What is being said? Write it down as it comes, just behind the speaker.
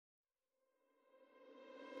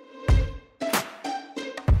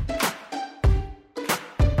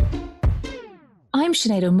I'm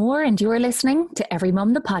Sinead Moore and you're listening to Every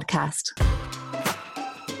Mum the Podcast.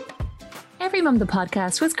 Every Mum the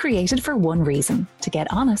Podcast was created for one reason, to get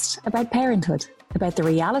honest about parenthood, about the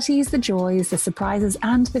realities, the joys, the surprises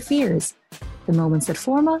and the fears, the moments that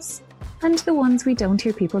form us and the ones we don't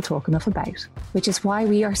hear people talk enough about. Which is why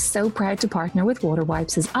we are so proud to partner with Water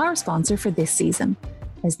Wipes as our sponsor for this season,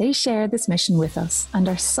 as they share this mission with us and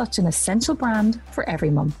are such an essential brand for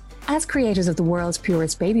every mum. As creators of the world's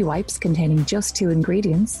purest baby wipes containing just 2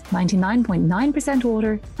 ingredients, 99.9%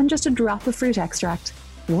 water and just a drop of fruit extract,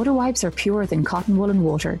 Water Wipes are purer than cotton wool and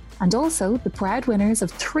water, and also the proud winners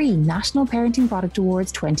of 3 National Parenting Product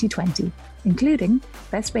Awards 2020, including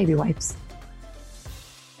Best Baby Wipes.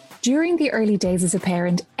 During the early days as a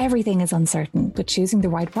parent, everything is uncertain, but choosing the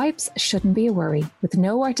right wipes shouldn't be a worry. With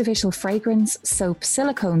no artificial fragrance, soap,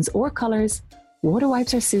 silicones or colours, Water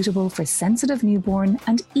Wipes are suitable for sensitive newborn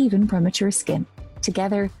and even premature skin.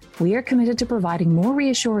 Together, we are committed to providing more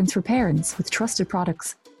reassurance for parents with trusted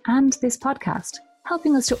products and this podcast,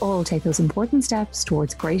 helping us to all take those important steps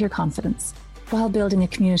towards greater confidence, while building a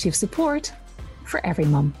community of support for every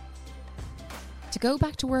mum. To go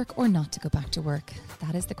back to work or not to go back to work?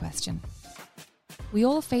 That is the question. We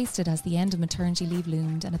all faced it as the end of maternity leave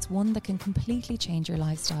loomed, and it's one that can completely change your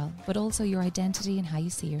lifestyle, but also your identity and how you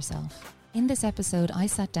see yourself. In this episode, I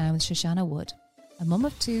sat down with Shoshannah Wood, a mum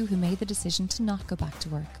of 2 who made the decision to not go back to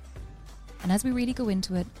work. And as we really go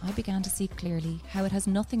into it, I began to see clearly how it has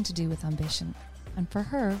nothing to do with ambition, and for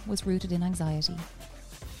her was rooted in anxiety.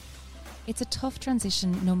 It's a tough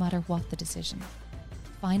transition no matter what the decision.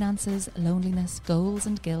 Finances, loneliness, goals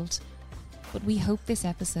and guilt. But we hope this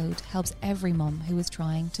episode helps every mum who is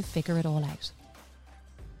trying to figure it all out.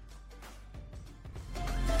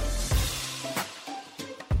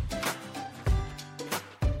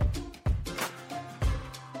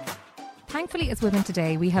 Thankfully, as women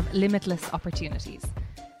today, we have limitless opportunities.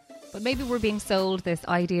 But maybe we're being sold this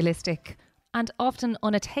idealistic and often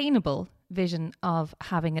unattainable vision of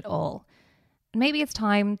having it all. Maybe it's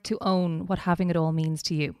time to own what having it all means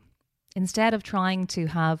to you. Instead of trying to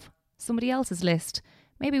have somebody else's list,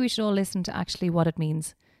 maybe we should all listen to actually what it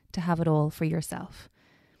means to have it all for yourself.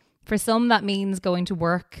 For some, that means going to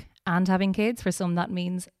work and having kids. For some, that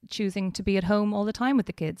means choosing to be at home all the time with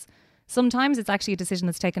the kids. Sometimes it's actually a decision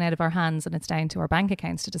that's taken out of our hands and it's down to our bank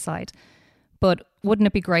accounts to decide. But wouldn't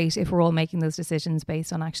it be great if we're all making those decisions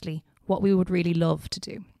based on actually what we would really love to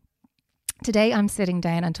do? Today, I'm sitting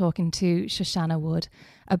down and talking to Shoshannah Wood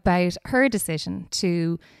about her decision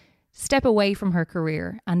to step away from her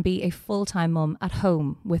career and be a full-time mum at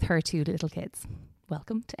home with her 2 little kids.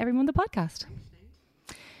 Welcome to Every Mum the Podcast.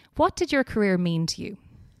 What did your career mean to you?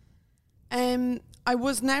 I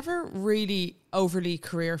was never really overly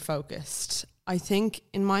career focused. I think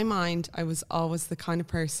in my mind, I was always the kind of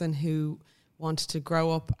person who wanted to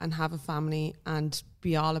grow up and have a family and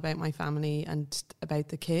be all about my family and about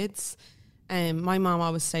the kids. My mom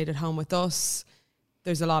always stayed at home with us.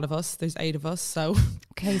 There's a lot of us. There's 8 of us. So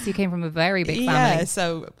okay, so you came from a very big family. Yeah,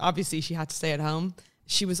 so obviously she had to stay at home.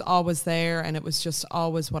 She was always there and it was just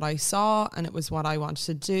always what I saw and it was what I wanted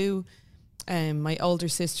to do. My older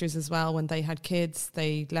sisters as well, when they had kids,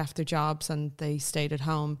 they left their jobs and they stayed at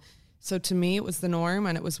home. So to me, it was the norm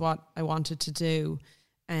and it was what I wanted to do.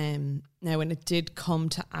 Now, when it did come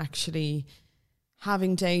to actually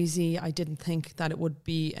having Daisy, I didn't think that it would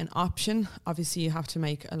be an option. Obviously, you have to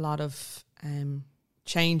make a lot of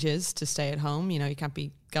changes to stay at home. You know, you can't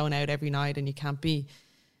be going out every night and you can't be,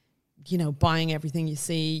 you know, buying everything you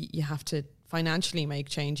see. You have to financially make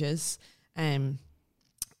changes.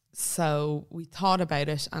 So we thought about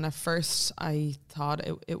it, and at first I thought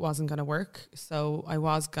it wasn't going to work. So I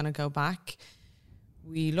was going to go back.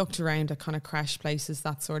 We looked around at kind of crash places,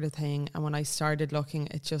 that sort of thing. And when I started looking,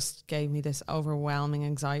 it just gave me this overwhelming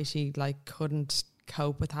anxiety, like couldn't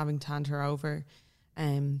cope with having to hand her over.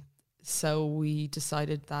 So we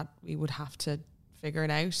decided that we would have to figure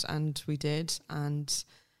it out, and we did. And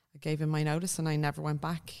I gave him my notice and I never went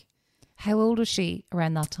back. How old was she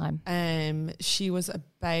around that time? She was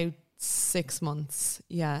about 6 months,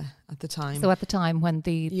 at the time. So at the time when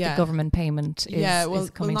the government payment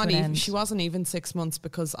is coming to an end. She wasn't even 6 months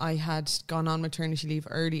because I had gone on maternity leave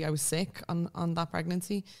early. I was sick on that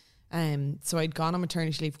pregnancy. So I'd gone on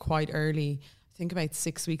maternity leave quite early, I think about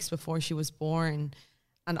 6 weeks before she was born.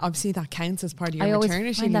 And obviously that counts as part of your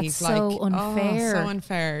maternity leave. That's so unfair. So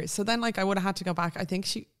unfair. So then I would have had to go back. I think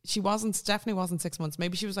she definitely wasn't 6 months.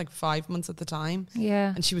 Maybe she was 5 months at the time.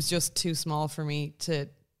 Yeah. And she was just too small for me to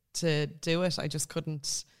do it. I just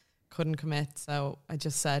couldn't commit. So I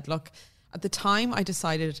just said, look, at the time I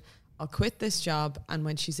decided I'll quit this job, and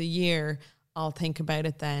when she's a year, I'll think about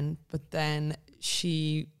it then. But then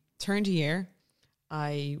she turned a year.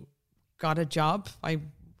 I got a job. I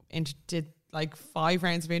did like 5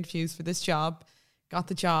 rounds of interviews for this job, got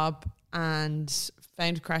the job and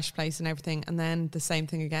found a crash place and everything. And then the same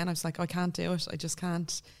thing again. I was like, I can't do it. I just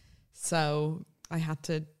can't. So I had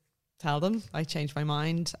to tell them. I changed my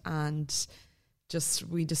mind, and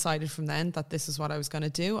we decided from then that this is what I was going to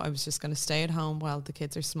do. I was just going to stay at home while the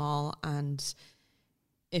kids are small, and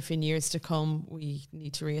if in years to come we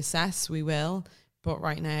need to reassess, we will. But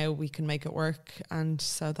right now we can make it work, and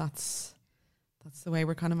so that's the way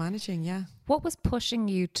we're kind of managing. Yeah. What was pushing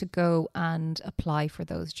you to go and apply for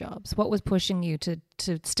those jobs? What was pushing you to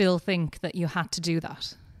still think that you had to do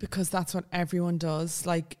that? Because that's what everyone does.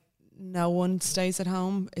 Like, no one stays at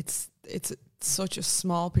home. It's such a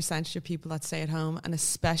small percentage of people that stay at home, and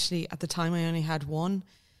especially at the time I only had one,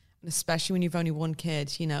 and especially when you've only one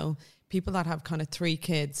kid, you know, people that have kind of 3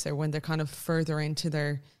 kids, or when they're kind of further into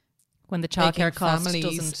their, when the childcare cost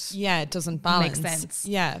doesn't balance. Make sense.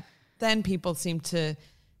 Yeah, then people seem to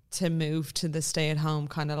move to the stay at home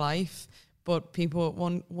kind of life. But people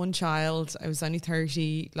with one child, I was only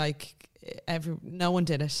 30, like no one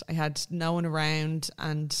did it. I had no one around,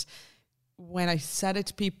 and when I said it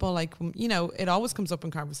to people, like, you know, it always comes up in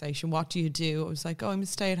conversation. What do you do? I was like, oh, I'm a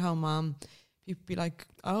stay-at-home mom. People be like,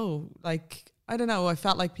 oh, like, I don't know. I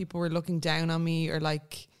felt like people were looking down on me, or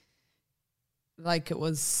like it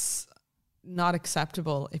was not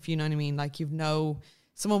acceptable, if you know what I mean. Like,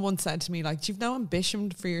 someone once said to me, like, do you've no ambition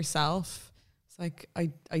for yourself? It's like,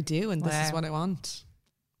 I do, and this is what I want.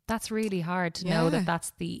 That's really hard to know that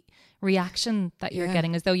that's the reaction that you're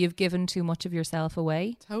getting, as though you've given too much of yourself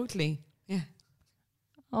away. Totally. Yeah.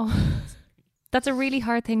 Oh, that's a really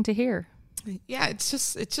hard thing to hear. Yeah, it's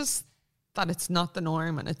just that it's not the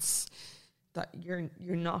norm, and it's that you're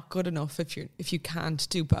not good enough if you can't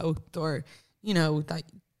do both, or, you know, that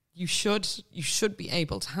you should be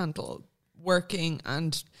able to handle working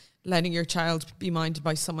and letting your child be minded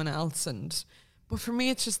by someone else. But for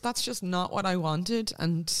me, that's just not what I wanted,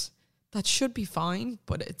 and that should be fine,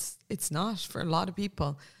 but it's not for a lot of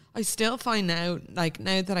people. I still find now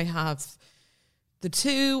that I have the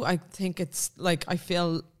 2, I think it's like I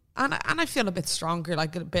feel, and I feel a bit stronger,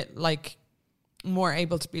 like a bit like more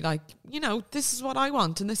able to be like, you know, this is what I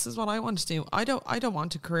want, and this is what I want to do. I don't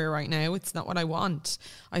want a career right now. It's not what I want.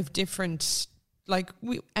 I've different, like,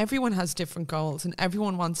 everyone has different goals, and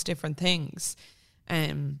everyone wants different things.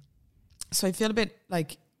 So I feel a bit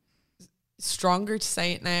like stronger to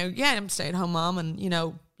say it now. Yeah, I'm a stay-at-home mom, and, you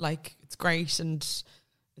know, like, it's great and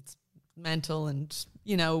it's mental, and,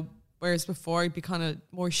 you know, whereas before I'd be kind of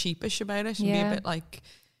more sheepish about it and be a bit like,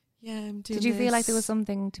 yeah, I'm doing. Did you feel like there was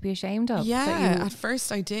something to be ashamed of? Yeah, at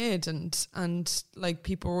first I did, and like,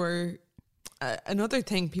 people were another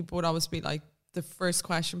thing. People would always be like, the first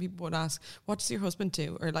question people would ask, what does your husband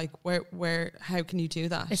do? Or like, where how can you do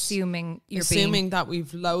that? Assuming that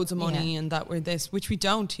we've loads of money and that we're this, which we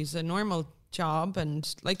don't. He's a normal job,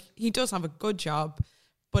 and like, he does have a good job,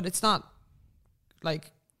 but it's not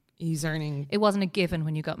like he's earning. It wasn't a given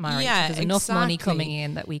when you got married. Yeah, there's enough money coming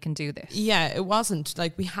in that we can do this. Yeah, it wasn't.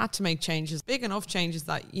 Like, we had to make changes, big enough changes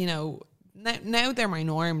that, you know, now they're my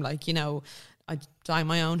norm. Like, you know, I dye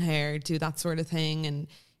my own hair, do that sort of thing, and,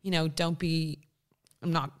 you know,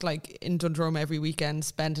 I'm not like in Dundrum every weekend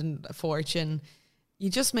spending a fortune.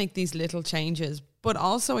 You just make these little changes. But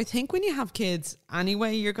also, I think when you have kids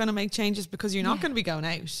anyway, you're going to make changes, because you're not going to be going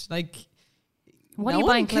out. Like, what are you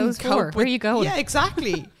buying clothes for? Where are you going? Yeah,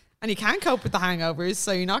 exactly. And you can't cope with the hangovers,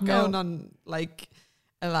 so you're not going on like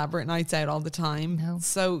elaborate nights out all the time. No.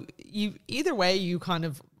 So either way, you kind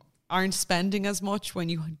of aren't spending as much when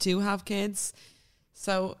you do have kids.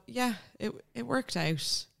 So yeah, it worked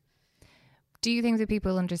out. Do you think that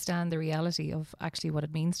people understand the reality of actually what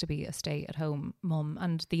it means to be a stay-at-home mum,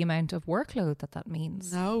 and the amount of workload that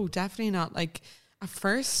means? No, definitely not. Like, at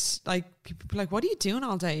first, like, people be like, what are you doing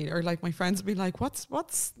all day? Or like, my friends would be like, what's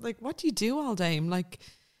like, what do you do all day? I'm like,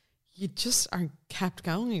 you just are kept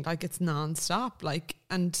going. Like, it's non-stop. Like,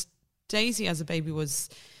 and Daisy as a baby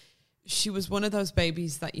she was one of those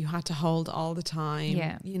babies that you had to hold all the time.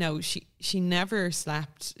 Yeah. You know, she never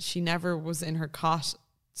slept. She never was in her cot.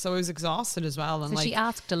 So I was exhausted as well. And so, like, she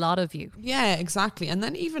asked a lot of you. Yeah, exactly. And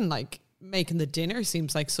then even like making the dinner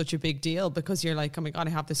seems like such a big deal, because you're like, oh my God,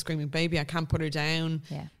 I have this screaming baby. I can't put her down.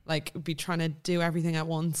 Yeah. Like, be trying to do everything at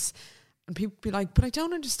once. And people be like, but I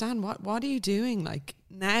don't understand. What are you doing? Like,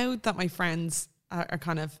 now that my friends are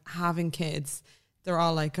kind of having kids, they're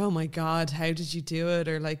all like, oh my God, how did you do it?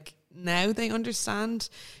 Or like, now they understand.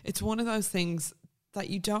 It's one of those things that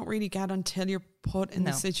you don't really get until you're put in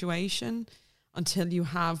the situation, until you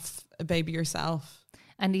have a baby yourself.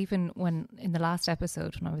 And even when in the last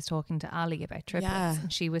episode, when I was talking to Ali about triplets, Yeah.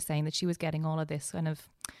 and she was saying that she was getting all of this kind of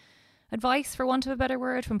advice, for want of a better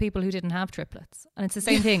word, from people who didn't have triplets. And it's the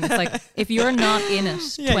same thing. It's like, if you're not in it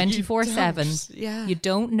 24/7, you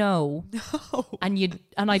don't know. No.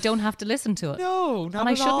 And I don't have to listen to it. No, not and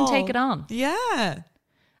I at shouldn't all. take it on. Yeah.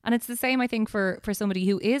 And it's the same, I think, for somebody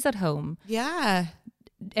who is at home Yeah.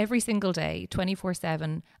 every single day,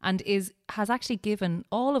 24/7, and has actually given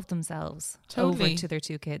all of themselves over Totally. to their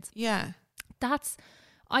 2 kids. Yeah. That's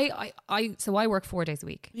so I work 4 days a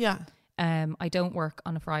week. Yeah. I don't work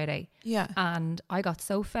on a Friday. Yeah. And I got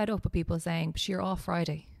so fed up with people saying, "But you're off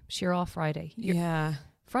Friday. But you're off Friday." Yeah.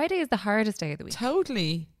 Friday is the hardest day of the week.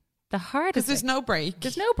 Totally. The hardest. Because there's day. no break.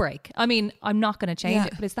 There's no break. I mean, I'm not going to change Yeah.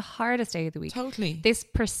 it, but it's the hardest day of the week. Totally. This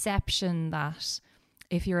perception that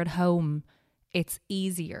if you're at home, it's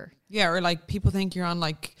easier. Yeah, or like people think you're on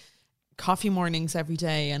like coffee mornings every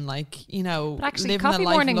day and like, you know, But actually, living a coffee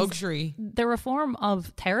life of mornings, luxury. they're a form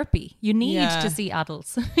of therapy. You need Yeah. to see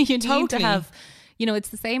adults. You need to Totally. have, you know, it's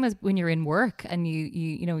the same as when you're in work and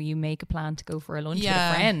you make a plan to go for a lunch with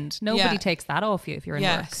Yeah. a friend. Nobody Yeah. takes that off you if you're in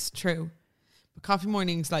work. Yes, true. But coffee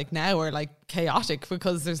mornings like now are like chaotic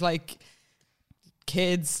because there's like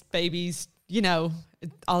kids, babies, you know.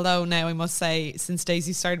 Although now I must say, since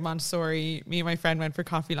Daisy started Montessori, me and my friend went for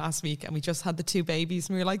coffee last week and we just had the 2 babies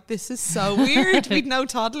and we were like, this is so weird. We'd no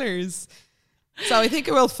toddlers. So I think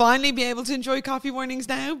I will finally be able to enjoy coffee mornings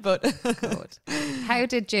now. But Good. How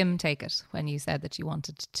did Jim take it when you said that you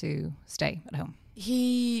wanted to stay at home?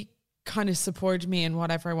 he kind of supported me in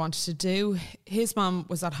whatever I wanted to do. His mum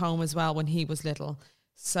was at home as well when he was little.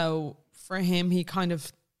 So for him, he kind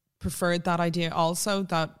of preferred that idea also,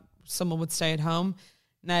 that someone would stay at home.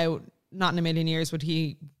 Now, not in a million years would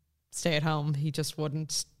he stay at home. He just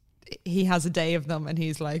wouldn't. He has a day of them and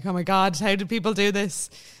he's like, oh my God, how do people do this?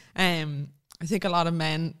 I think a lot of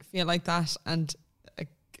men feel like that. And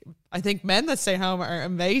I think men that stay home are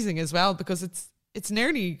amazing as well, because it's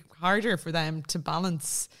nearly harder for them to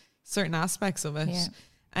balance certain aspects of it.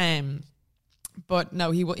 Yeah. But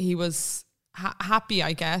no, he was happy,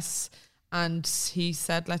 I guess. And he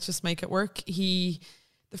said, let's just make it work. The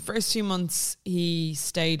first 2 months he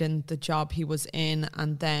stayed in the job he was in.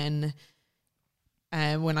 And then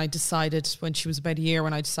when she was about a year,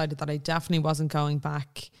 when I decided that I definitely wasn't going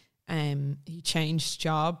back, he changed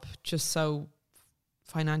job just so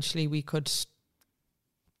financially we could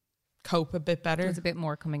cope a bit better. There's a bit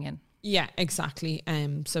more coming in. Yeah, exactly.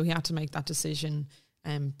 So he had to make that decision.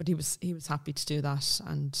 But he was happy to do that.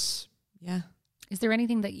 And yeah. Is there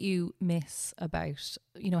anything that you miss about,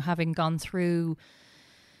 having gone through,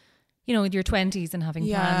 your 20s and having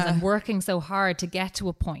plans and working so hard to get to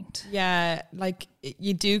a point? Yeah, like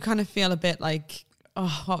you do kind of feel a bit like,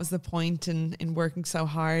 oh, what was the point in working so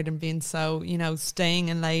hard and being so, staying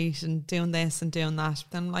in late and doing this and doing that.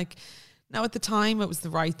 But then like, no, at the time it was the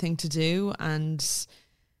right thing to do and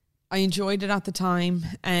I enjoyed it at the time.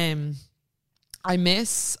 I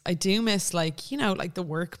do miss like the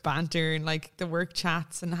work banter and like the work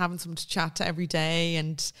chats and having someone to chat to every day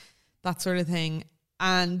and that sort of thing.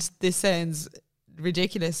 And this sounds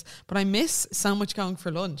ridiculous, but I miss so much going for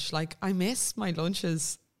lunch. Like I miss my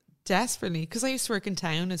lunches desperately because I used to work in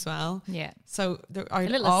town as well. Yeah. So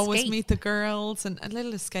I'd always meet the girls and a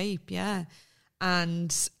little escape. Yeah.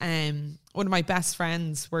 And one of my best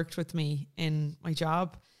friends worked with me in my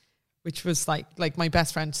job, which was like my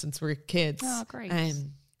best friend since we were kids. Oh, great.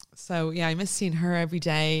 So yeah, I miss seeing her every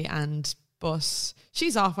day but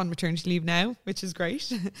she's off on maternity leave now, which is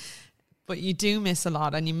great. But you do miss a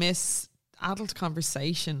lot and you miss adult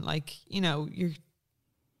conversation. Like, you're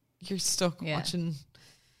stuck watching,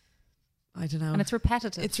 I don't know. And it's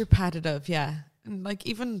repetitive. It's repetitive, yeah. And like,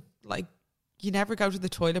 even like you never go to the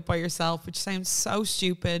toilet by yourself, which sounds so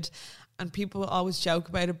stupid. And people always joke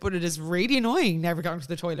about it, but it is really annoying never going to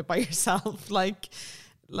the toilet by yourself. Like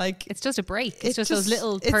it's just a break. It's just those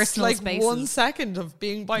little personal like spaces. 1 second of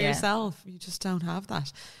being by yourself. You just don't have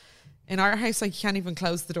that. In our house, like you can't even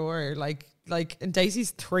close the door. Like and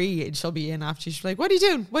Daisy's 3 and she'll be in after she's like, what are you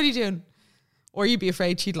doing? What are you doing? Or you'd be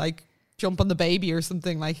afraid she'd like jump on the baby or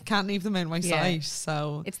something. Like you can't leave them in my sight.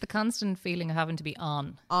 So it's the constant feeling of having to be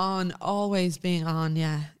on, always being on.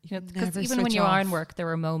 Yeah. Because even when you are in work, there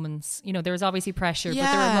are moments, there's obviously pressure, but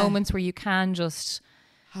there are moments where you can just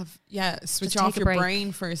switch off your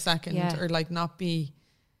brain for a second or like not be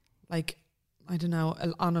like, I don't know,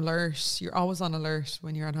 on alert. You're always on alert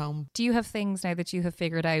when you're at home. Do you have things now that you have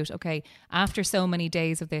figured out, okay, after so many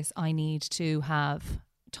days of this, I need to have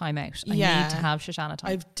time out. I need to have Shoshannah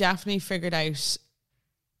time. I've definitely figured out,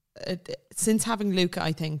 since having Luca,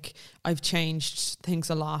 I think I've changed things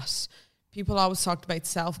a lot people always talked about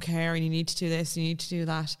self-care and you need to do this, you need to do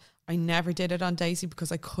that. I never did it on Daisy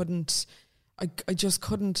because I just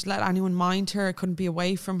couldn't let anyone mind her. I couldn't be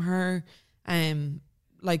away from her.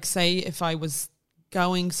 Like say if I was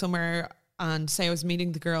going somewhere and say I was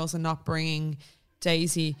meeting the girls and not bringing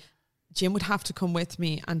Daisy, Jim would have to come with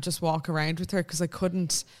me and just walk around with her because I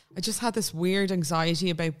just had this weird anxiety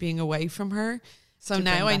about being away from her. So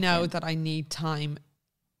now I know that I need time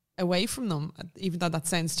away from them, even though that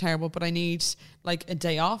sounds terrible, but I need like a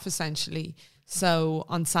day off essentially. So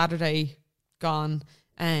on Saturday gone,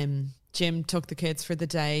 Jim took the kids for the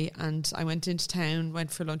day and I went into town,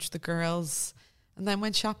 went for lunch with the girls and then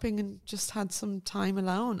went shopping and just had some time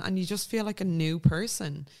alone, and you just feel like a new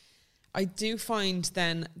person. I do find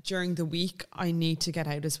then during the week I need to get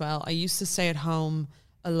out as well. I used to stay at home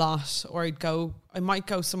a lot, or I might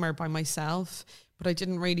go somewhere by myself, but I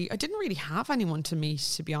didn't really have anyone to meet,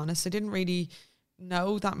 to be honest. I didn't really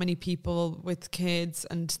know that many people with kids,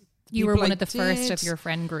 and you were one of the first of your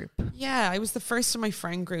friend group. Yeah, I was the first of my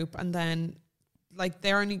friend group, and then like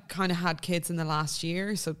they only kind of had kids in the last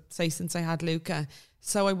year, so say since I had Luca.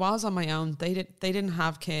 So I was on my own. They didn't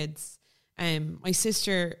have kids. My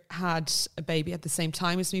sister had a baby at the same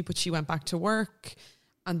time as me, but she went back to work.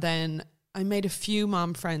 And then I made a few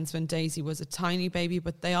mom friends when Daisy was a tiny baby,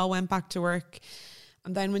 but they all went back to work.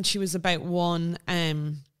 And then when she was about 1,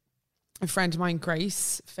 a friend of mine,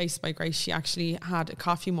 Grace, Faced by Grace, she actually had a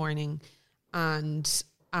coffee morning. And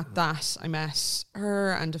at that, I met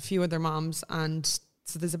her and a few other moms. And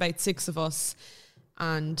so there's about 6 of us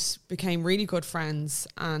and became really good friends.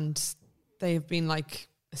 And they have been like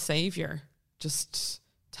a savior just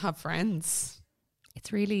to have friends.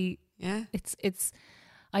 It's really, yeah.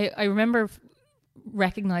 I remember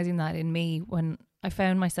recognizing that in me when I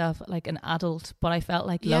found myself like an adult, but I felt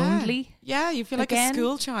like lonely. Yeah, you feel like a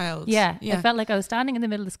school child. Yeah, I felt like I was standing in the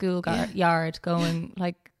middle of the school yard going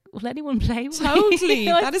like, will anyone play with me? Totally.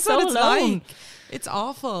 That is so what it's alone. like. It's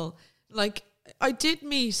awful. Like I did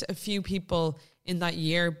meet a few people in that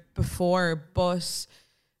year before, but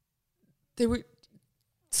they were,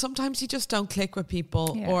 sometimes you just don't click with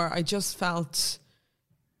people, or I just felt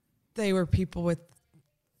they were people with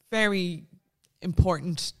very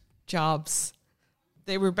important jobs.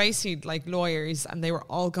 They were basically like lawyers and they were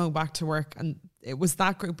all going back to work, and it was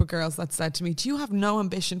that group of girls that said to me, do you have no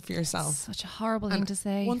ambition for yourself? Such a horrible thing to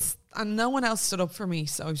say. And no one else stood up for me,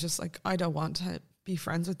 so I was just like, I don't want to be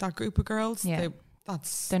friends with that group of girls.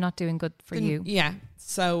 They're not doing good for you. Yeah.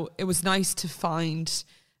 So it was nice to find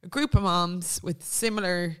a group of moms with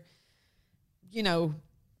similar,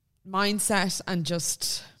 mindset and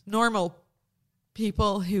just normal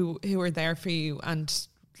people who are there for you. And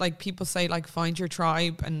like people say, like, find your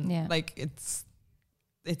tribe, and like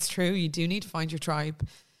it's true. You do need to find your tribe.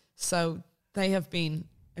 So they have been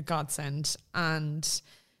a godsend, and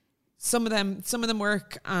some of them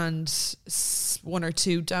work and 1 or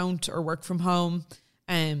 2 don't, or work from home.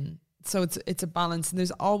 So it's a balance, and there's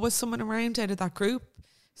always someone around out of that group.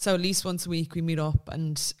 So at least once a week we meet up,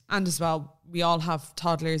 and as well, we all have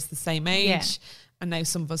toddlers the same age, and now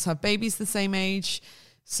some of us have babies the same age.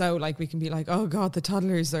 So like we can be like, oh God, the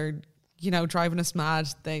toddlers are, driving us mad.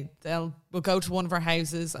 We'll go to one of our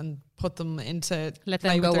houses and put them into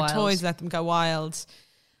play with their toys, let them go wild.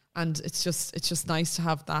 And it's just nice to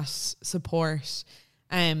have that support.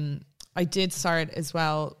 I did start as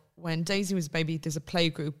well when Daisy was a baby. There's a play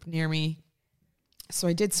group near me, so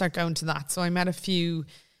I did start going to that. So I met a few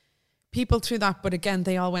people through that, but again,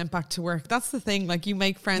 they all went back to work. That's the thing, like you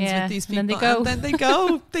make friends with these people, and then they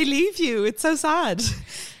go, they leave you. It's so sad.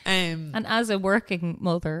 And as a working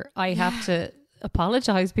mother, I have to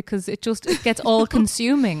apologize because it gets all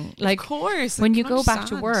consuming. Like, of course, when you go back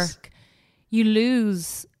to work, you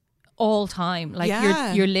lose all time. Like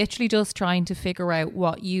you're literally just trying to figure out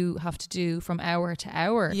what you have to do from hour to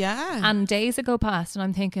hour. Yeah. And days go past and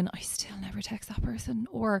I'm thinking, I still never text that person,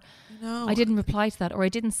 or I didn't reply to that, or I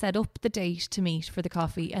didn't set up the date to meet for the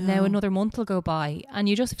coffee, and now another month will go by, and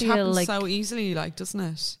you just feel like so easily, like, doesn't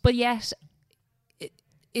it? But yet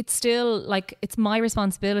it's still like it's my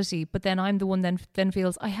responsibility, but then I'm the one then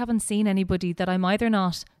feels I haven't seen anybody that I'm either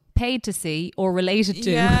not paid to see or related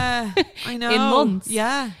to. Yeah, I know. In months.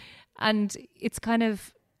 Yeah. And it's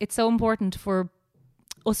so important for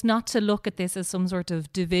us not to look at this as some sort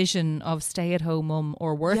of division of stay-at-home mum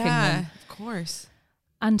or working mum. Yeah, of course.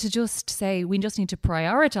 And to just say we just need to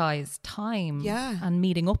prioritise time and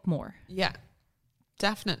meeting up more. Yeah,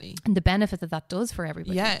 definitely. And the benefit that does for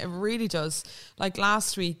everybody. Yeah, it really does. Like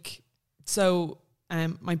last week, so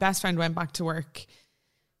my best friend went back to work.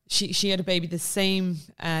 She had a baby the same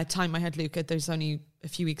time I had Luca. There's only a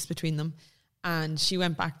few weeks between them. and she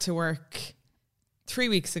went back to work 3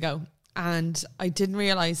 weeks ago, and I didn't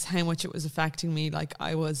realize how much it was affecting me. Like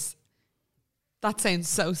that sounds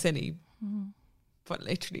so silly, but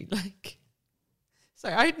literally, like,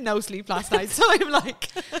 sorry, I had no sleep last night, so I'm like,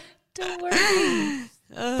 don't worry.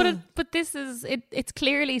 But this is it. It's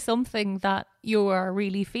clearly something that you are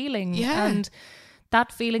really feeling, and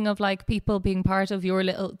that feeling of like people being part of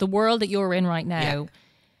the world that you're in right now,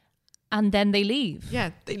 and then they leave.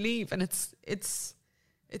 Yeah, they leave, and it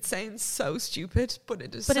sounds so stupid, but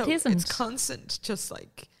it is. But it isn't. It's constant. Just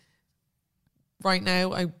like right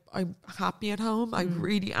now, I'm happy at home. I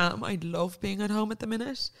really am. I love being at home at the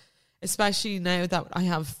minute, especially now that I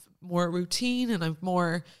have more routine and I'm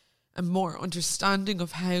more understanding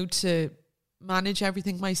of how to manage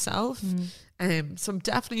everything myself. So I'm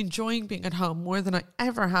definitely enjoying being at home more than I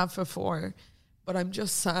ever have before. But I'm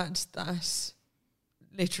just sad that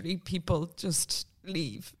literally people just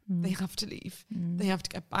leave. They have to leave. They have to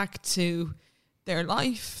get back to their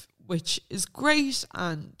life, which is great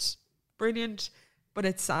and brilliant, but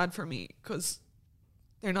it's sad for me because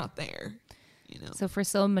they're not there, you know. So for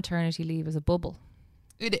some, maternity leave is a bubble.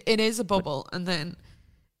 It is a bubble, and then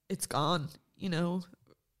it's gone, you know.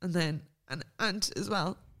 And then and as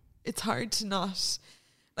well, it's hard to not,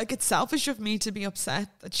 like, it's selfish of me to be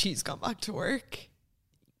upset that she's gone back to work,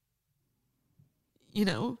 you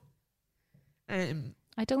know.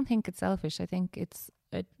 I don't think it's selfish. I think it's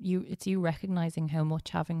you recognizing how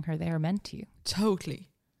much having her there meant to you. Totally.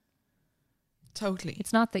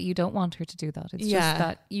 It's not that you don't want her to do that. It's just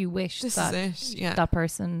that you wish that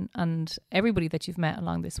person and everybody that you've met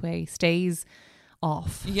along this way stays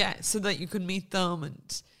off. Yeah, so that you can meet them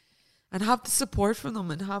and have the support from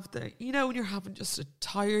them, and have the, you know, when you're having just a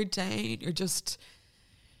tired day and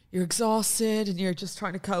you're exhausted and you're just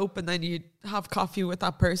trying to cope, and then you have coffee with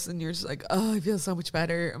that person, you're just like, oh, I feel so much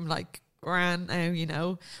better. I'm like grand now, you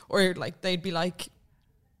know. Or like they'd be like,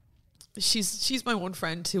 she's my one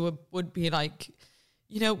friend who would be like,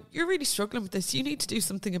 you know, you're really struggling with this. You need to do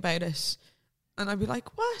something about it. And I'd be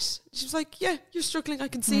like, what? She's like, yeah, you're struggling. I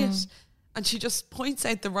can see it. And she just points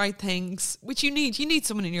out the right things, which you need. You need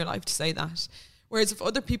someone in your life to say that. Whereas if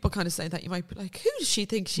other people kind of say that, you might be like, who does she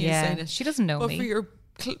think she is saying it? She doesn't know me. But for your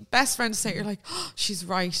best friend to say it, you're like, oh, she's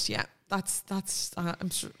right. Yeah, that's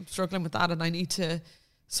I'm struggling with that, and I need to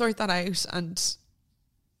sort that out. And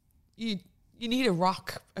you need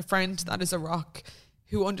a friend that is a rock,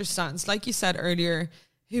 who understands, like you said earlier,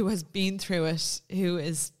 who has been through it, who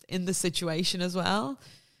is in the situation as well.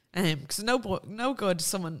 Because no good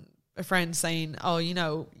a friend saying, oh, you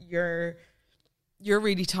know, you're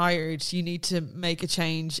really tired, you need to make a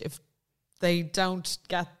change, if they don't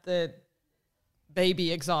get the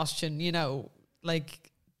baby exhaustion, you know,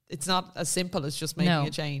 like, it's not as simple as just making a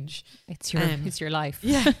change. It's your life.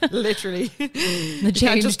 Yeah, literally. The change, you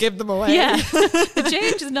can't just give them away. Yeah. The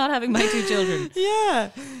change is not having my 2 children.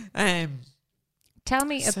 Yeah. Tell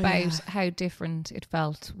me about how different it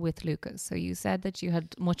felt with Luca. So you said that you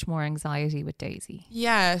had much more anxiety with Daisy.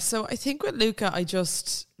 Yeah. So I think with Luca, I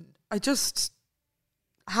just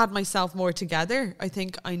had myself more together. I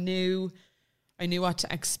think I knew what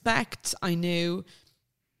to expect. I knew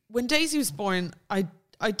when Daisy was born,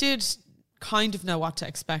 I did kind of know what to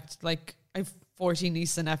expect. Like, I've 14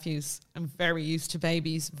 nieces and nephews. I'm very used to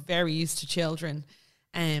babies, very used to children.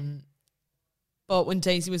 But when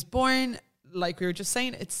Daisy was born, like we were just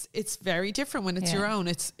saying, it's very different when it's your own.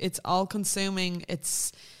 It's all consuming.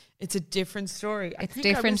 It's a different story. It's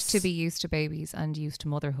different to be used to babies and used to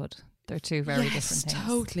motherhood. They're two very different things.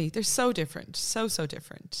 Totally. They're so different. So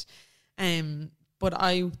different. But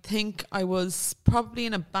I think I was probably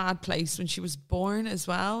in a bad place when she was born as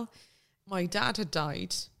well. My dad had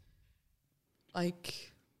died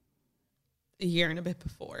like a year and a bit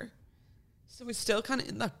before. So we're still kind of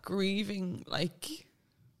in that grieving, like,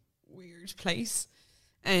 weird place.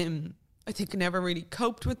 I think I never really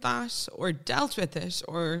coped with that or dealt with it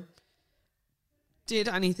or did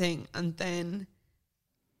anything. And then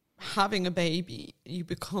having a baby, you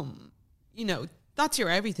become, you know, that's your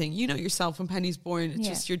everything. You know yourself when Penny's born. It's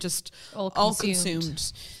just, you're just all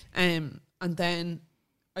consumed. And then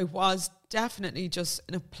I was definitely just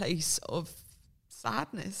in a place of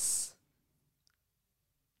sadness.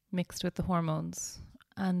 Mixed with the hormones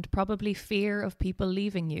and probably fear of people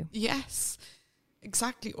leaving you. Yes,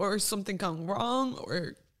 exactly. Or something going wrong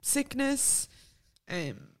or sickness.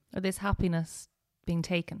 Or this happiness being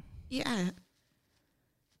taken. Yeah.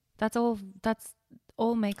 That's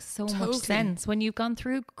all makes so much sense when you've gone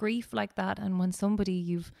through grief like that, and when somebody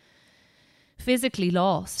you've physically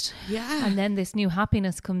lost, and then this new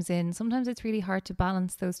happiness comes in. Sometimes it's really hard to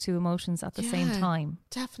balance those two emotions at the same time.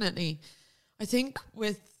 Definitely. I think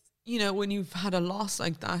with, you know, when you've had a loss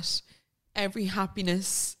like that, every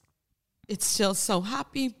happiness, it's still so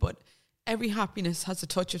happy, but every happiness has a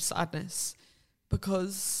touch of sadness,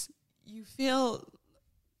 because you feel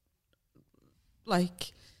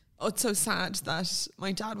like, oh, it's so sad that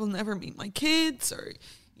my dad will never meet my kids, or,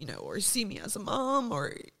 you know, or see me as a mom,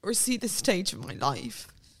 or see this stage of my life.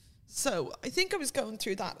 So I think I was going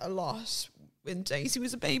through that a lot when Daisy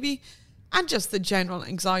was a baby, and just the general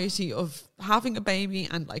anxiety of having a baby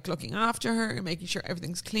and like looking after her and making sure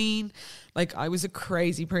everything's clean. Like, I was a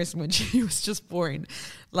crazy person when she was just born,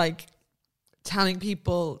 like telling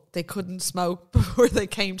people they couldn't smoke before they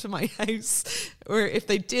came to my house, or if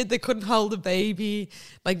they did, they couldn't hold a baby,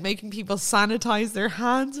 like making people sanitize their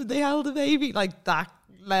hands when they held a baby, like that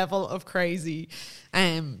level of crazy.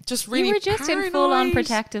 Just really, you were just paranoid. in full on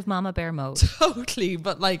protective mama bear mode. Totally,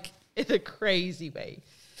 but like in a crazy way.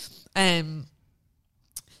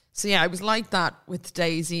 So yeah, I was like that with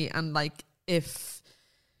Daisy, and like if,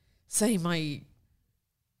 say, my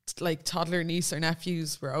like toddler niece or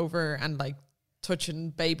nephews were over and like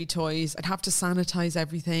touching baby toys, I'd have to sanitize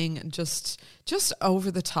everything and just over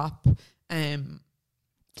the top.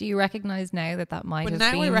 Do you recognize now that might have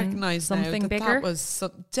now been I recognize something now that bigger? that was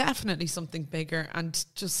definitely something bigger, and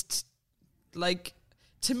just like,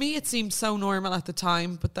 to me it seemed so normal at the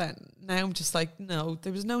time, but then now I'm just like, no,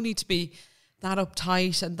 there was no need to be that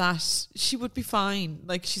uptight, and that she would be fine.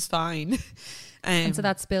 Like, she's fine. And so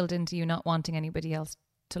that spilled into you not wanting anybody else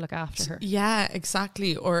to look after her. Yeah,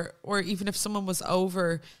 exactly. Or even if someone was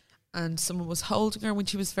over and someone was holding her when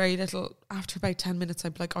she was very little, after about 10 minutes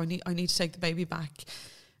I'd be like, oh, I need to take the baby back.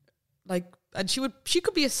 Like, and she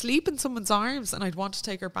could be asleep in someone's arms and I'd want to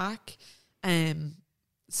take her back.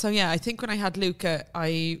 So yeah, I think when I had Luca,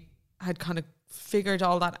 I had kind of figured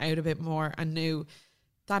all that out a bit more and knew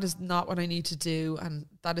that is not what I need to do, and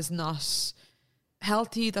that is not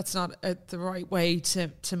healthy. That's not the right way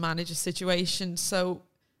to manage a situation. So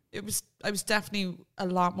I was definitely a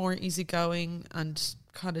lot more easygoing and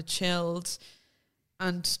kind of chilled.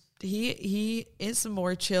 And he is a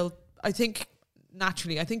more chilled, I think,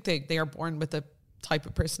 naturally. I think they are born with a type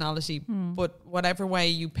of personality, but whatever way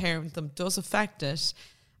you parent them does affect it.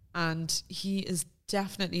 And he is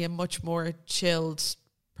definitely a much more chilled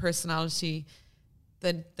personality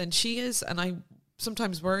than she is. And I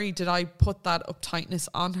sometimes worry, did I put that uptightness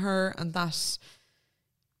on her and that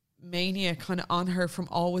mania kind of on her from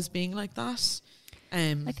always being like that?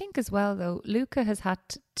 I think as well, though, Luca has had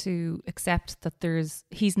to accept that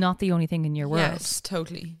he's not the only thing in your world. Yes,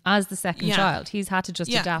 totally. As the second child, he's had to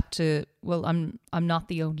just adapt to, well, I'm not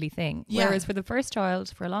the only thing. Yeah. Whereas for the first child,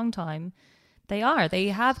 for a long time, they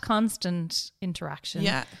have constant interaction.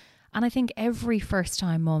 Yeah. And I think every first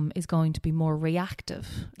time mum is going to be more reactive.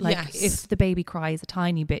 Like, if the baby cries a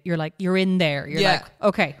tiny bit, you're in there. You're like,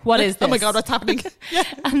 okay, what is this? Oh my God, what's happening? Yeah.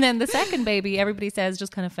 And then the second baby, everybody says,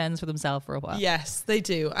 just kind of fends for themselves for a while. Yes, they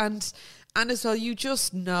do. And as well, you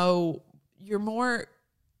just know, you're more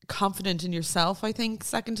confident in yourself, I think,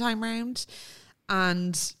 second time round.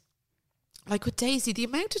 And like with Daisy, the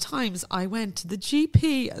amount of times I went to the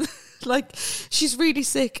GP, like, she's really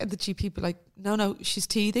sick, and the GP be like, no, she's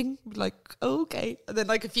teething. Like, oh, okay. And then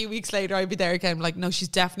like a few weeks later, I'd be there again, like, no, she's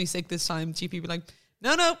definitely sick this time. GP be like,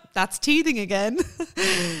 no, that's teething again.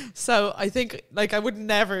 So I think, like, I would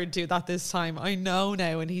never do that this time. I know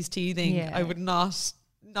now when he's teething, I would not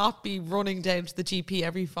be running down to the GP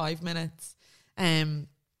every 5 minutes.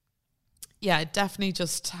 Definitely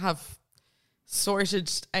just have sorted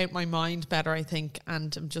out my mind better, I think,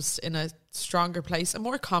 and I'm just in a stronger place. I'm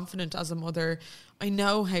more confident as a mother. I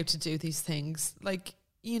know how to do these things. Like,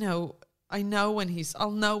 you know, I'll know when he's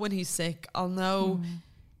sick. I'll know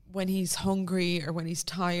when he's hungry or when he's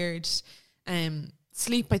tired.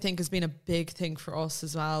 Sleep, I think, has been a big thing for us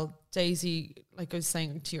as well. Daisy, like I was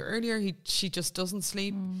saying to you earlier, she just doesn't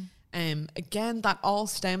sleep. Again, that all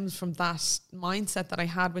stems from that mindset that I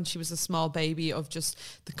had when she was a small baby, of just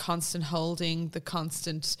the constant holding, the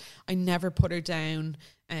constant, I never put her down.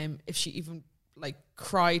 If she even like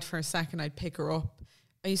cried for a second, I'd pick her up.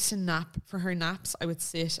 I used to nap. For her naps, I would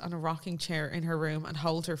sit on a rocking chair in her room and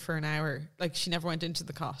hold her for an hour. Like, she never went into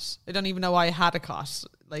the cot. I don't even know why I had a cot.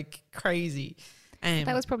 Like, crazy.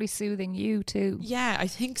 That was probably soothing you too. Yeah, I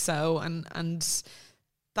think so. And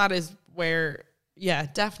that is where, yeah,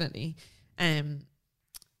 definitely.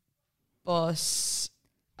 But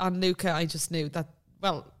on Luca, I just knew that,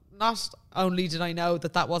 well, not only did I know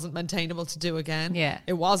that wasn't maintainable to do again,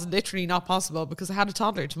 it was literally not possible because I had a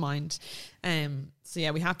toddler to mind. So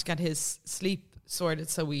yeah, we had to get his sleep sorted.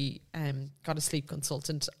 So we got a sleep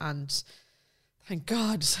consultant, and thank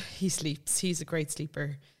God he sleeps. He's a great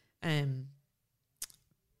sleeper.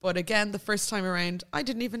 But again, the first time around, I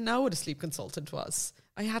didn't even know what a sleep consultant was.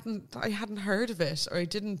 I hadn't heard of it, or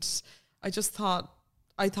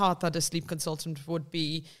I thought that a sleep consultant would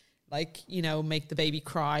be like, you know, make the baby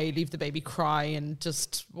cry, leave the baby cry and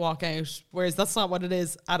just walk out. Whereas that's not what it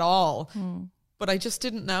is at all. But I just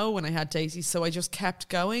didn't know when I had Daisy. So I just kept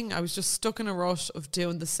going. I was just stuck in a rut of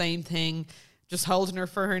doing the same thing, just holding her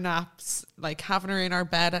for her naps, like having her in our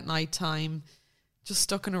bed at night time, just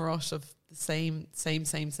stuck in a rut of the same.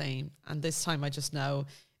 And this time I just know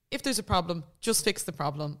if there's a problem, just fix the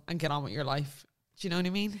problem and get on with your life. Do you know what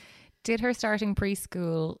I mean? Did her starting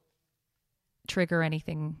preschool trigger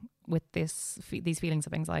anything with these feelings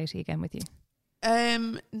of anxiety again with you?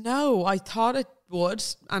 No, I thought it would,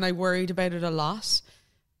 and I worried about it a lot.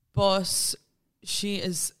 But she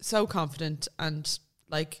is so confident and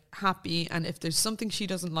like happy, and if there's something she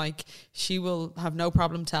doesn't like, she will have no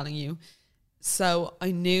problem telling you. So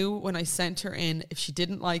I knew when I sent her in, if she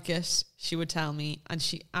didn't like it, she would tell me, and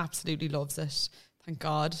she absolutely loves it. Thank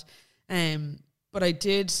God. But I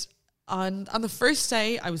did on the first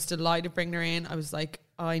day, I was delighted bringing her in. I was like,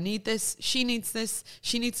 oh, I need this. She needs this.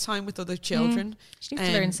 She needs time with other children. She needs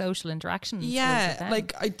to learn social interaction. Yeah,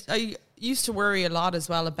 like I used to worry a lot as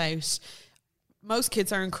well about most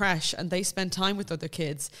kids are in creche and they spend time with other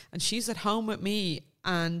kids, and she's at home with me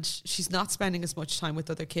and she's not spending as much time with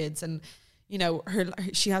other kids. And you know,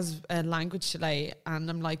 she has a language delay, and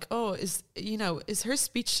I'm like, oh, is her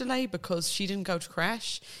speech delay because she didn't go to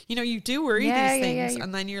creche? You know, you do worry these things,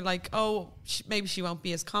 and then you're like, oh, maybe she won't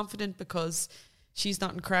be as confident because she's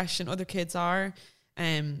not in creche and other kids are.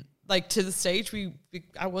 Like to the stage we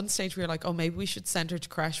at one stage we were like, oh, maybe we should send her to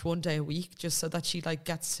creche one day a week just so that she like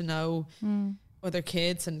gets to know other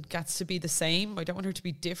kids and gets to be the same. I don't want her to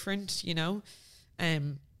be different, you know.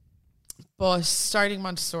 But starting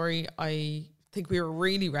Montessori, I think we were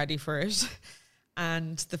really ready for it.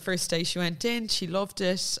 And the first day she went in, she loved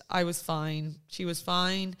it. I was fine. She was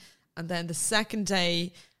fine. And then the second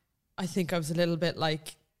day, I think I was a little bit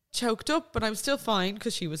like choked up, but I was still fine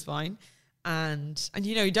because she was fine. And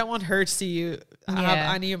you know, you don't want her to see you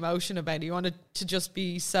have any emotion about it. You want it to just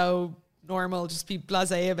be so normal, just be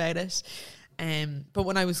blasé about it. But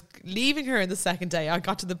when I was leaving her in the second day, I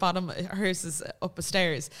got to the bottom, hers is up a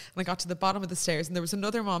stairs, and I got to the bottom of the stairs and there was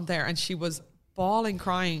another mom there and she was bawling,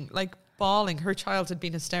 crying, like bawling. Her child had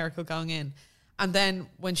been hysterical going in. And then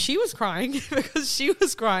when she was crying, because she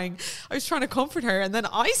was crying, I was trying to comfort her and then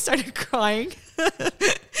I started crying.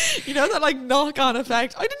 You know, that like knock-on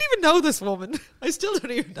effect. I didn't even know this woman. I still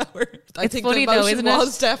don't even know her. I think the emotion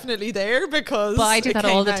was definitely there because... But I do that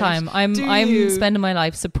all the time. I'm spending my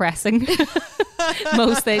life suppressing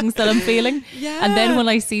most things that I'm feeling. Yeah. And then when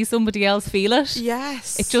I see somebody else feel it,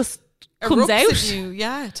 it just comes out. You.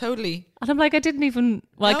 Yeah, totally. And I'm like, I didn't even...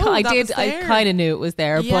 Well, no, I kind of knew it was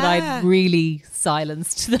there, but I'd really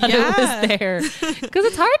silenced that it was there. Because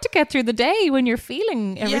it's hard to get through the day when you're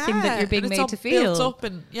feeling everything that you're being made to feel. Built up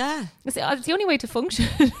and It's the only way to function.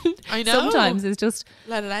 I know. Sometimes is just...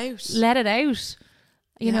 Let it out. Let it out.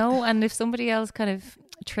 You know, and if somebody else kind of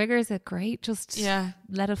triggers it, great. Just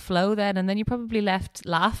let it flow then. And then you're probably left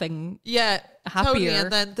laughing. Yeah, happier. Totally.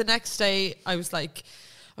 And then the next day I was like,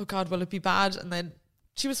 oh God, will it be bad? And then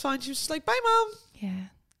she was fine. She was just like, bye, Mom. Yeah.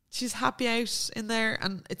 She's happy out in there.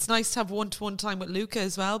 And it's nice to have one-to-one time with Luca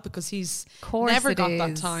as well because he's never got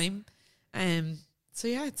that time. So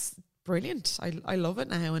yeah, it's brilliant. I love it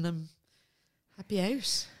now and I'm happy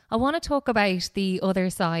out. I want to talk about the other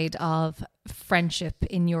side of friendship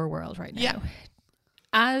in your world right now. Yeah.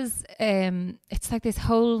 As it's like this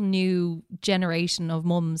whole new generation of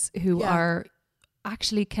mums who are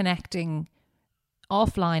actually connecting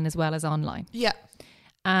offline as well as online. Yeah.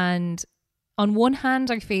 And on one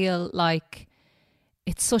hand, I feel like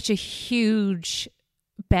it's such a huge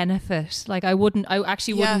benefit. Like I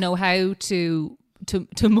actually wouldn't know how to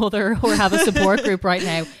mother or have a support group right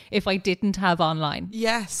now if I didn't have online.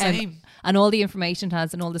 Yeah, same. And all the information it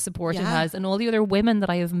has and all the support it has and all the other women that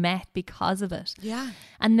I have met because of it. Yeah.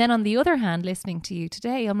 And then on the other hand, listening to you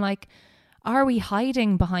today, I'm like, are we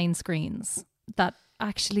hiding behind screens that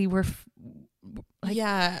actually we're... Like,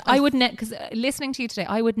 I would because listening to you today,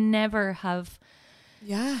 I would never have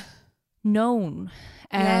known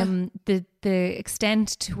the extent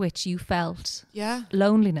to which you felt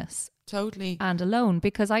loneliness. Totally. And alone,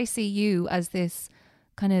 because I see you as this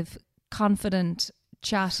kind of confident,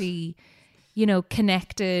 chatty, you know,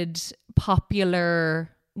 connected,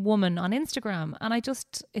 popular woman on Instagram. And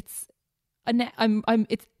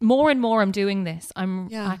it's more and more I'm doing this.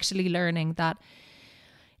 I'm actually learning that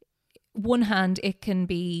one hand, it can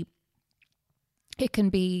it can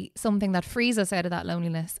be something that frees us out of that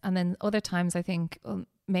loneliness. And then other times I think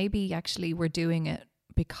maybe actually we're doing it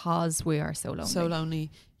because we are so lonely. So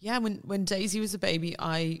lonely. Yeah, when Daisy was a baby,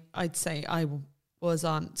 I'd say I was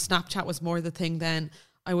on Snapchat was more the thing then.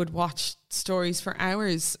 I would watch stories for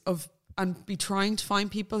hours and be trying to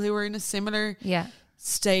find people who were in a similar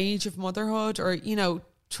stage of motherhood, or, you know,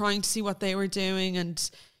 trying to see what they were doing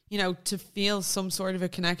and, you know, to feel some sort of a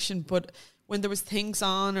connection. But when there was things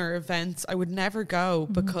on or events, I would never go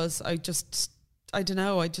because I don't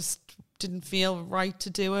know, I just didn't feel right to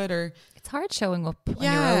do it. Or it's hard showing up on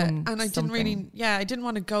your own. And I didn't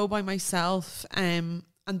want to go by myself. And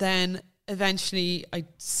then eventually I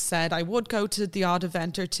said I would go to the odd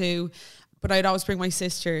event or two, but I'd always bring my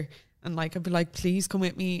sister, and like I'd be like, please come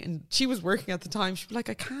with me. And she was working at the time. She'd be like,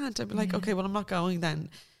 I can't. I'd be like, okay, well, I'm not going then.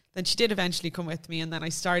 Then she did eventually come with me, and then I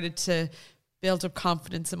started to build up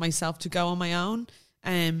confidence in myself to go on my own.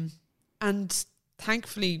 And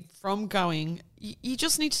thankfully from going, you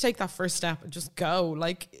just need to take that first step and just go.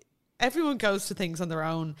 Like, everyone goes to things on their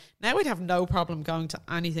own. Now I'd have no problem going to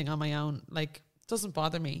anything on my own. Like, it doesn't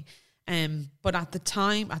bother me. But at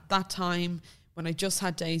that time when I just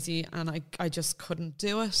had Daisy, and I just couldn't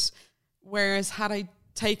do it. Whereas had I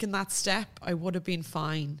taken that step, I would have been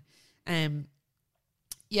fine.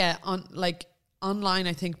 Online,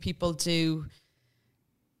 I think people do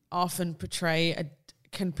often portray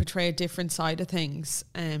a different side of things.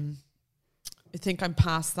 I think I'm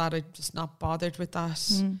past that. I'm just not bothered with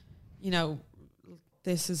that. You know,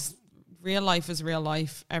 real life is real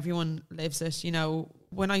life. Everyone lives it. You know,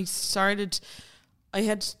 when I started, I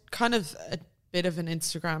had kind of a bit of an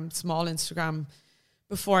small Instagram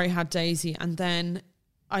before I had Daisy. And then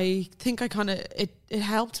I think it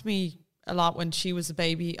helped me a lot when she was a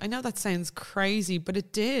baby. I know that sounds crazy, but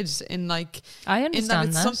it did I understand in that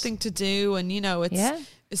it's that. something to do. And, you know, it's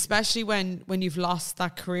especially when you've lost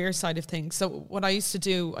that career side of things. So what I used to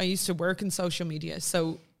do, I used to work in social media.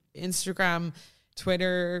 So Instagram,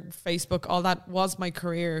 Twitter, Facebook, all that was my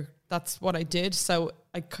career. That's what I did. So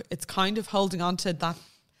it's kind of holding on to that,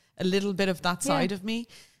 a little bit of that side of me,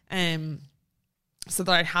 so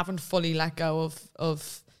that I haven't fully let go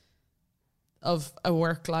of a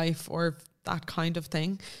work life or that kind of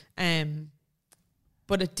thing.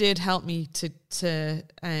 But it did help me to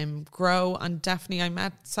grow, and definitely I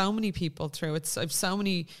met so many people through it. So I've so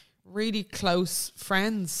many really close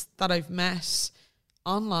friends that I've met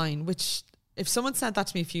online, which if someone said that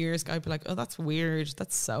to me a few years ago, I'd be like, oh, that's weird.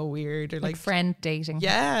 That's so weird. Or like friend dating.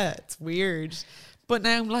 Yeah, it's weird. But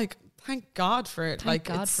now I'm like, thank God for it. Thank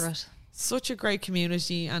God for it. Such a great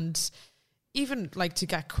community. And even like to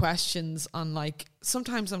get questions on, like,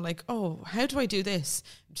 sometimes I'm like, oh, how do I do this?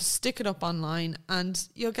 Just stick it up online and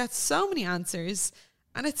you'll get so many answers,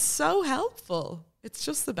 and it's so helpful. It's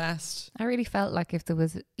just the best. I really felt like if there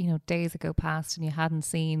was, you know, days that go past and you hadn't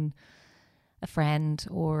seen a friend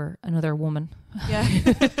or another woman,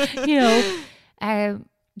 you know,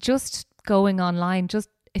 just going online, just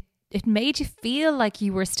it made you feel like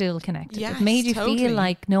you were still connected. Yes, it made you totally feel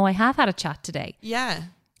like, no, I have had a chat today. Yeah.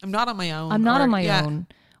 I'm not on my own. I'm not on my own.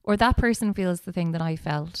 Or that person feels the thing that I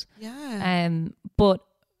felt. Yeah. But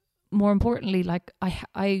more importantly, like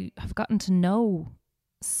I have gotten to know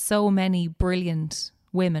so many brilliant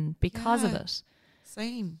women because of it.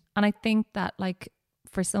 Same. And I think that, like,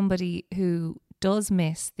 for somebody who does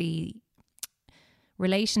miss the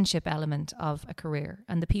relationship element of a career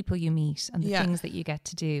and the people you meet and the things that you get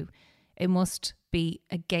to do, it must be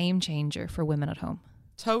a game changer for women at home.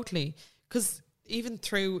 Totally. Because even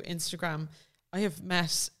through Instagram, I have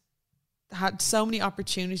had so many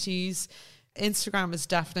opportunities. Instagram is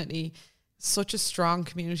definitely such a strong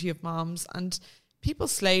community of moms, and people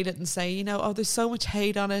slate it and say, you know, oh, there's so much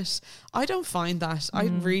hate on it. I don't find that. I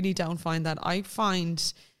really don't find that. I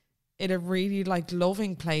find it a really, like,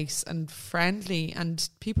 loving place and friendly, and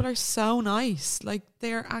people are so nice. Like,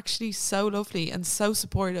 they're actually so lovely and so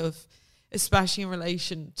supportive, especially in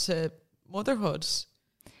relation to motherhood.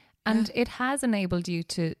 And it has enabled you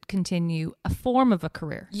to continue a form of a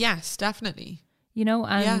career. Yes, definitely. You know,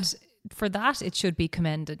 and for that, it should be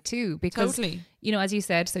commended too. Because, you know, as you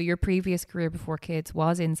said, so your previous career before kids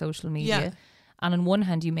was in social media. Yeah. And on one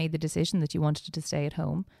hand, you made the decision that you wanted to stay at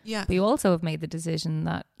home. Yeah. But you also have made the decision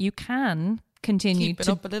that you can continue Keep it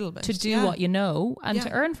up a little bit. to do what you know and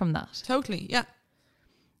to earn from that. Totally, yeah.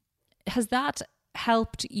 Has that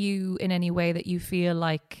helped you in any way that you feel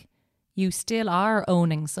like you still are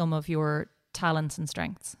owning some of your talents and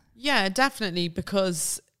strengths? Yeah, definitely,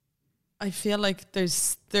 because I feel like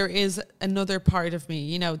there is another part of me,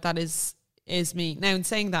 you know, that is me. Now, in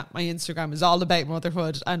saying that, my Instagram is all about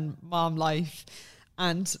motherhood and mom life,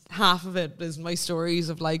 And half of it is my stories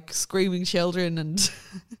of like screaming children and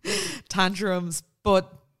tantrums.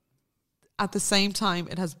 But at the same time,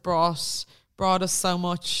 it has brought us so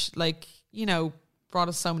much, like, you know, brought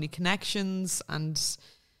us so many connections. And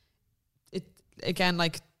it, again,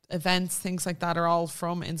 like events, things like that are all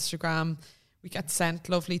from Instagram. We get sent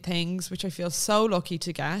lovely things, which I feel so lucky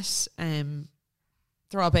to get.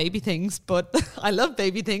 They're all baby things, but I love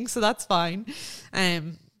baby things, so that's fine.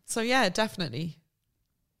 So yeah, definitely.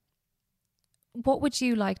 What would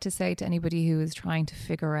you like to say to anybody who is trying to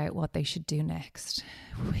figure out what they should do next?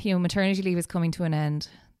 You know, maternity leave is coming to an end.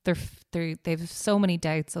 They've so many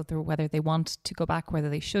doubts of whether they want to go back, whether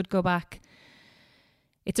they should go back.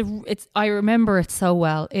 I remember it so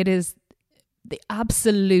well. It is the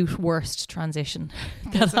absolute worst transition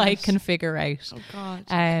that I can figure out. Oh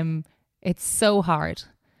God. It's so hard.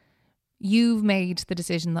 You've made the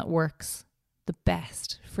decision that works the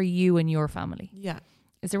best for you and your family. Yeah.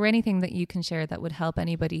 Is there anything that you can share that would help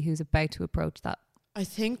anybody who's about to approach that? I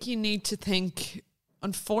think you need to think,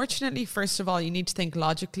 unfortunately, first of all, you need to think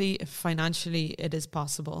logically if financially it is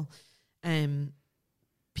possible.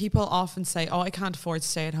 People often say, oh, I can't afford to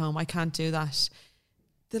stay at home. I can't do that.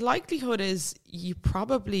 The likelihood is you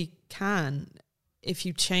probably can if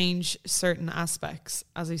you change certain aspects.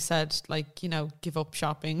 As I said, like, you know, give up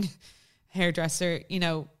shopping, hairdresser, you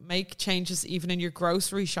know, make changes even in your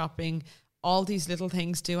grocery shopping. All these little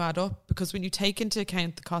things do add up, because when you take into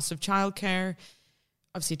account the cost of childcare,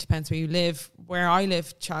 obviously it depends where you live. Where I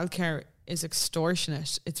live, childcare is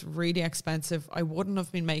extortionate. It's really expensive. I wouldn't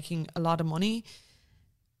have been making a lot of money,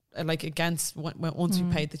 like against once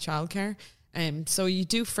we paid the childcare. So you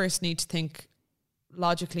do first need to think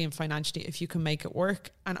logically and financially if you can make it work,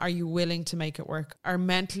 and are you willing to make it work? Or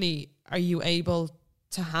mentally, are you able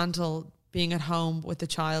to handle being at home with the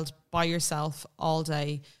child by yourself all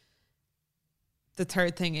day? The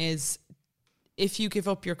third thing is, if you give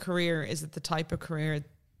up your career, is it the type of career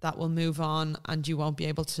that will move on and you won't be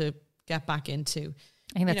able to get back into?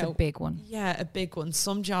 I think that's a big one. Yeah, a big one.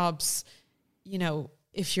 Some jobs, you know,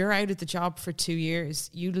 if you're out of the job for 2 years,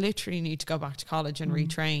 you literally need to go back to college and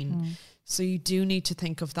retrain. So you do need to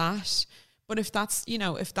think of that. But if that's, you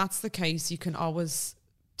know, if that's the case, you can always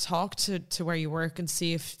talk to where you work and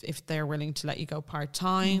see if they're willing to let you go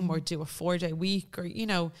part-time or do a 4-day week, or, you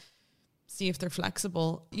know, see if they're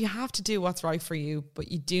flexible. You have to do what's right for you, but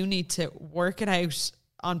you do need to work it out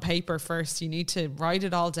on paper first. You need to write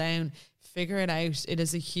it all down, figure it out. It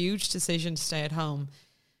is a huge decision to stay at home,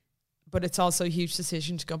 but it's also a huge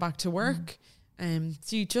decision to go back to work.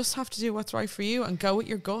 So you just have to do what's right for you and go with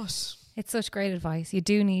your gut. It's such great advice. You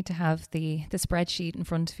do need to have the spreadsheet in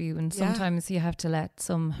front of you, and sometimes you have to let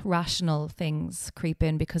some rational things creep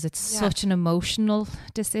in because it's such an emotional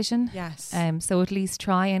decision. Yes. So at least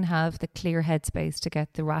try and have the clear headspace to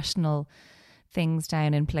get the rational things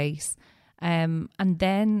down in place. And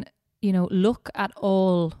then, you know, look at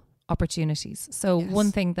all opportunities. So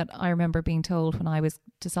one thing that I remember being told when I was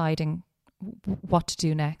deciding what to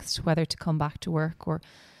do next, whether to come back to work or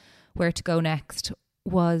where to go next,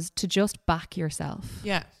 was to just back yourself.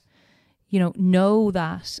 Yeah. You know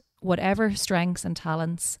that whatever strengths and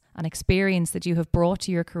talents and experience that you have brought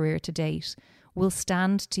to your career to date will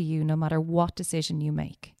stand to you no matter what decision you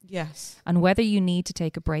make. Yes. And whether you need to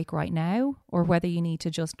take a break right now, or whether you need to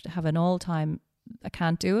just have an all-time I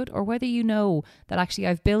can't do it, or whether you know that actually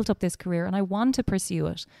I've built up this career and I want to pursue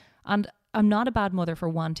it, and I'm not a bad mother for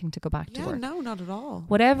wanting to go back to work. No, not at all.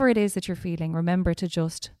 Whatever it is that you're feeling, remember to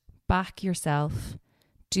just back yourself.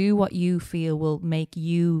 Do what you feel will make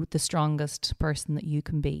you the strongest person that you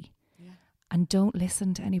can be. Yeah. And don't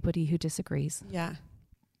listen to anybody who disagrees. Yeah.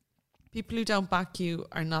 People who don't back you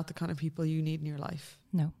are not the kind of people you need in your life.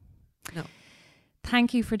 No.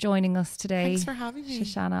 Thank you for joining us today. Thanks for having me.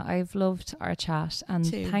 Shoshannah, I've loved our chat, and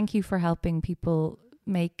Too. Thank you for helping people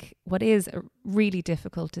make what is a really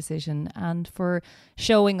difficult decision, and for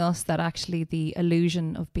showing us that actually the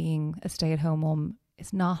illusion of being a stay-at-home mum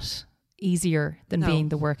is not easier than being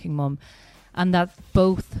the working mum, and that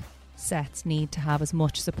both sets need to have as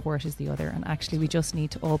much support as the other, and actually we just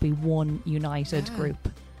need to all be one united group.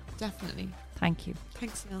 Definitely. Thank you.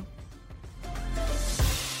 Thanks, Neil.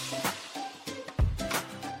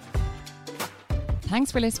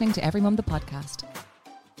 Thanks for listening to Every Mum the podcast.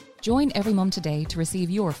 Join Every Mum today to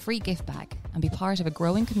receive your free gift bag and be part of a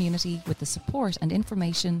growing community with the support and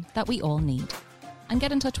information that we all need. And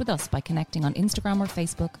get in touch with us by connecting on Instagram or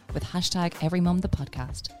Facebook with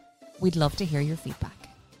 #EveryMumThePodcast. We'd love to hear your feedback.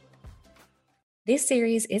 This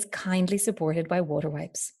series is kindly supported by Water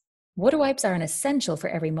Wipes. Water Wipes are an essential for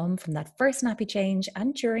every mum from that first nappy change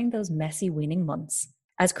and during those messy weaning months.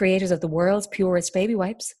 As creators of the world's purest baby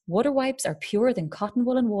wipes, Water Wipes are purer than cotton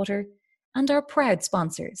wool and water and are proud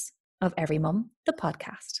sponsors of Every Mum, the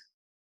podcast.